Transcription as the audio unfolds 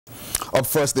Up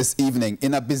first this evening,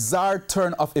 in a bizarre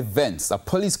turn of events, a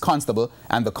police constable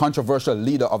and the controversial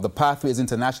leader of the Pathways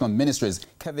International Ministries,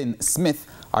 Kevin Smith,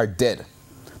 are dead.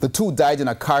 The two died in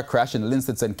a car crash in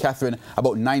Linstead, St. Catherine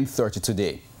about 9:30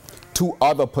 today. Two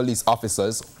other police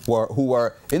officers who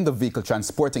were in the vehicle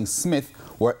transporting Smith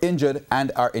were injured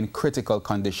and are in critical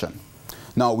condition.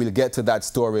 Now, we'll get to that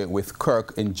story with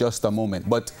Kirk in just a moment.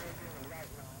 But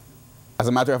as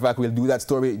a matter of fact, we'll do that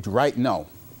story right now.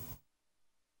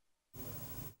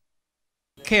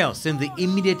 Chaos in the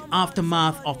immediate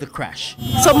aftermath of the crash.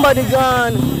 Somebody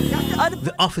gone.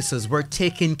 The officers were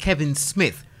taking Kevin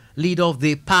Smith, leader of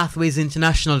the Pathways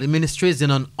International Ministries, in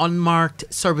an unmarked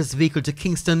service vehicle to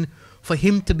Kingston for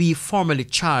him to be formally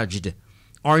charged.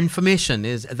 Our information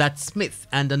is that Smith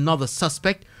and another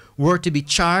suspect were to be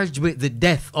charged with the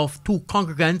death of two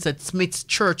congregants at Smith's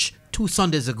church 2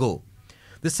 Sundays ago.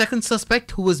 The second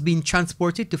suspect, who was being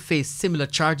transported to face similar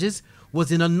charges,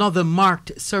 was in another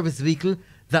marked service vehicle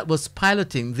that was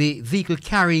piloting the vehicle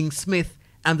carrying Smith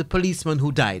and the policeman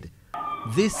who died.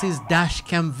 This is dash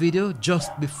cam video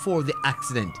just before the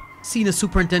accident. Senior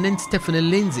Superintendent Stephanie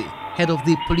Lindsay, head of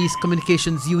the Police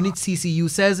Communications Unit, CCU,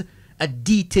 says a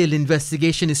detailed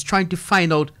investigation is trying to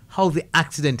find out how the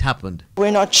accident happened.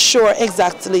 We're not sure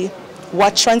exactly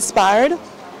what transpired,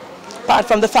 apart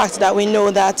from the fact that we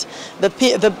know that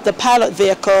the pilot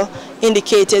vehicle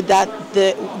indicated that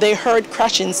they heard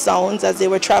crashing sounds as they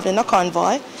were traveling a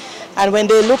convoy, and when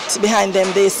they looked behind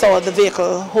them they saw the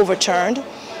vehicle overturned,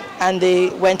 and they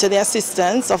went to the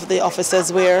assistance of the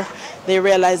officers where they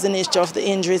realized the nature of the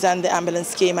injuries, and the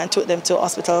ambulance came and took them to a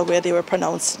hospital where they were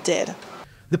pronounced dead.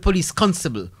 The police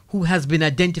constable, who has been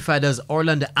identified as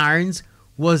Orlando Irons,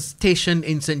 was stationed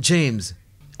in St. James.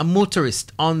 A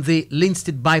motorist on the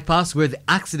Linstead bypass where the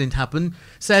accident happened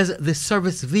says the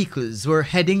service vehicles were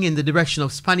heading in the direction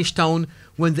of Spanish Town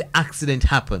when the accident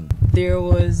happened. There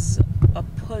was a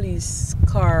police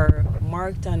car,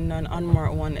 marked and an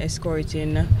unmarked one,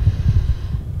 escorting,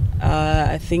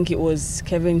 I think it was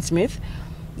Kevin Smith.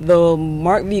 The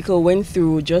marked vehicle went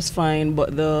through just fine,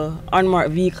 but the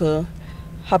unmarked vehicle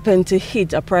happened to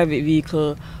hit a private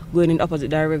vehicle going in the opposite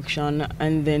direction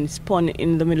and then spun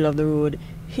in the middle of the road,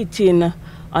 hitting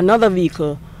another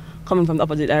vehicle coming from the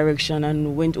opposite direction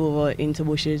and went over into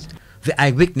bushes. The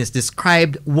eyewitness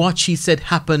described what she said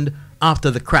happened after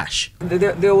the crash.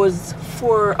 There was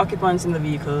 4 occupants in the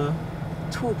vehicle.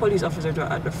 2 police officers were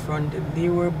at the front. They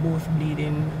were both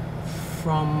bleeding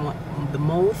from the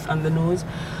mouth and the nose.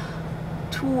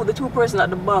 The two persons at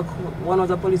the back, one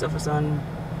was a police officer and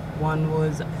one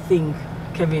was, I think,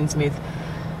 Kevin Smith.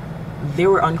 They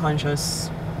were unconscious.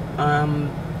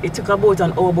 It took about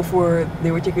an hour before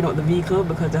they were taking out the vehicle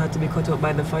because they had to be cut out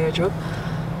by the fire truck.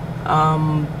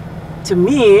 To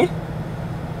me,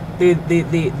 they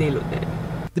looked dead.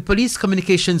 The police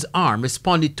communications arm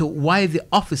responded to why the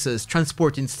officers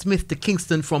transporting Smith to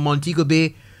Kingston from Montego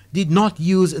Bay did not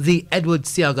use the Edward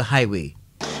Seaga Highway.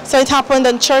 So it happened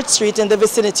on Church Street in the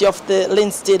vicinity of the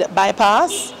Linstead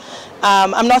bypass.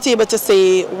 I'm not able to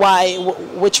say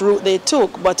which route they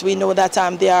took, but we know that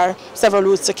there are several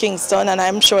routes to Kingston, and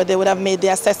I'm sure they would have made the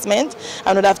assessment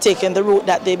and would have taken the route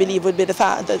that they believe would be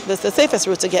the safest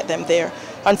route to get them there.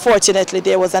 Unfortunately,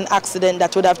 there was an accident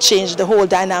that would have changed the whole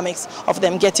dynamics of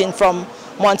them getting from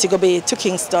Montego Bay to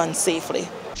Kingston safely.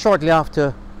 Shortly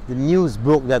after the news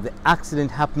broke that the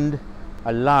accident happened,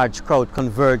 a large crowd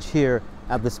converged here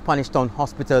at the Spanish Town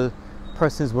Hospital.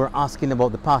 Persons were asking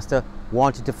about the pastor,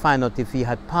 wanted to find out if he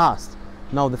had passed.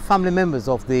 Now, the family members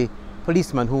of the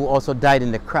policeman who also died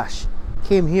in the crash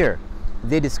came here.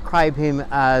 They describe him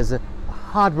as a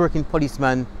hard-working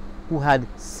policeman who had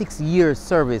 6 years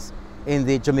service in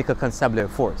the Jamaica Constabulary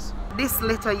Force. This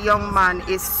little young man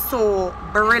is so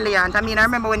brilliant. I mean, I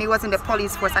remember when he was in the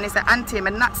police force and he said, "Auntie,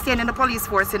 I'm not staying in the police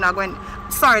force,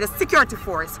 the security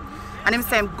force." And him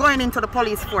saying, going into the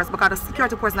police force because the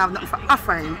security force have nothing for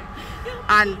offering.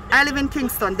 And I live in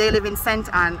Kingston, they live in St.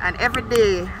 Anne, and every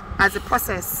day as the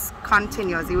process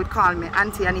continues, he would call me,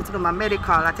 "Auntie, I need to do my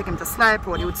medical." I take him to Slipe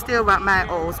Road, he would stay over at my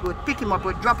house, we would pick him up,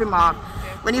 we would drop him off.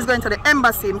 When he's going to the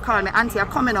embassy, he would call me, "Auntie, I'm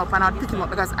coming up," and I'd pick him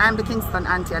up because I'm the Kingston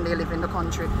auntie and they live in the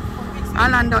country.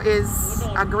 Orlando is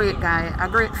a great guy, a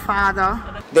great father.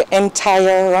 The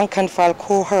entire rank and file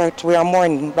cohort we are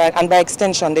mourning, and by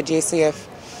extension the JCF.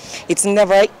 It's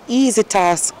never an easy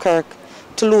task, Kirk,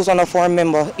 to lose one of our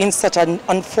members in such an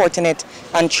unfortunate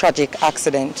and tragic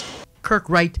accident. Kirk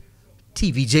Wright,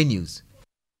 TVJ News.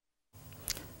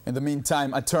 In the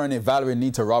meantime, attorney Valerie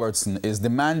Nita Robertson is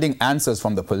demanding answers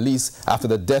from the police after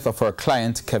the death of her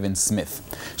client, Kevin Smith.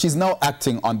 She's now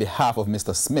acting on behalf of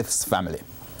Mr. Smith's family.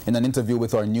 In an interview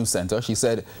with our news center, she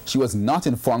said she was not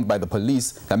informed by the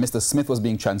police that Mr. Smith was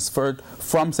being transferred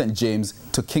from St. James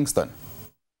to Kingston.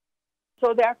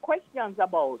 So there are questions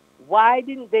about why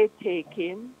didn't they take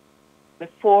him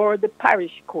before the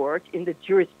parish court in the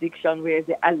jurisdiction where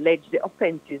the alleged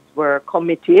offenses were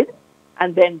committed,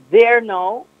 and then there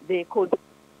now they could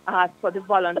ask for the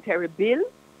voluntary bill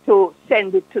to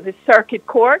send it to the circuit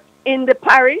court in the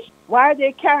parish. Why are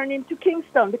they carrying him to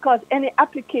Kingston? Because any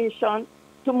application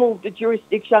to move the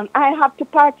jurisdiction, I have to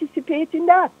participate in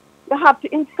that. You have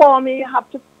to inform me, you have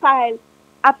to file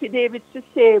affidavits to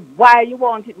say why you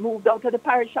want it moved out of the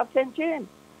parish of St. James.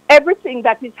 Everything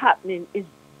that is happening is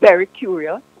very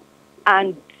curious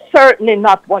and certainly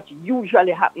not what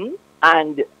usually happens,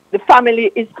 and the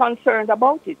family is concerned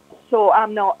about it. So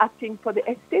I'm now acting for the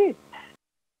estate.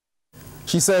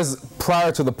 She says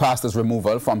prior to the pastor's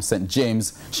removal from St.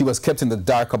 James, she was kept in the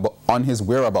dark on his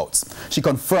whereabouts. She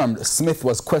confirmed Smith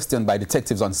was questioned by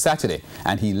detectives on Saturday,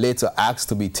 and he later asked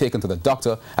to be taken to the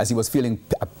doctor as he was feeling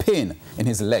a pain in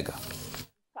his leg.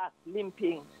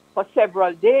 Limping for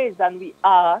several days, and we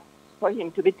asked for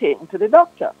him to be taken to the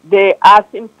doctor. They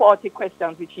asked him 40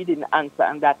 questions which he didn't answer,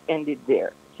 and that ended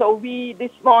there. So we,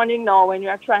 this morning now, when we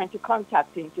are trying to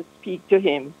contact him to speak to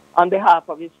him on behalf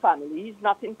of his family, he's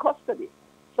not in custody.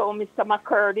 So Mr.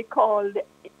 McCurdy called the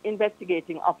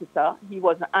investigating officer. He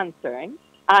wasn't answering.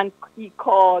 And he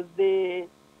called the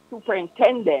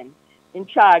superintendent in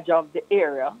charge of the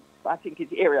area, I think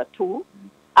it's area 2,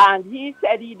 and he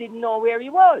said he didn't know where he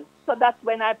was. So that's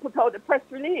when I put out the press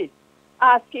release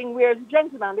asking where's the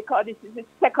gentleman, because this is the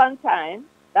second time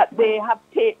that they have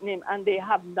taken him and they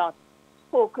have not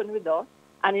spoken with us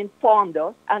and informed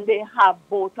us, and they have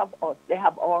both of us. They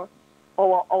have our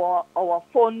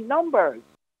phone numbers.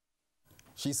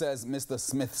 She says Mr.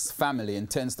 Smith's family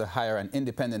intends to hire an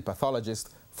independent pathologist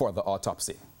for the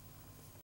autopsy.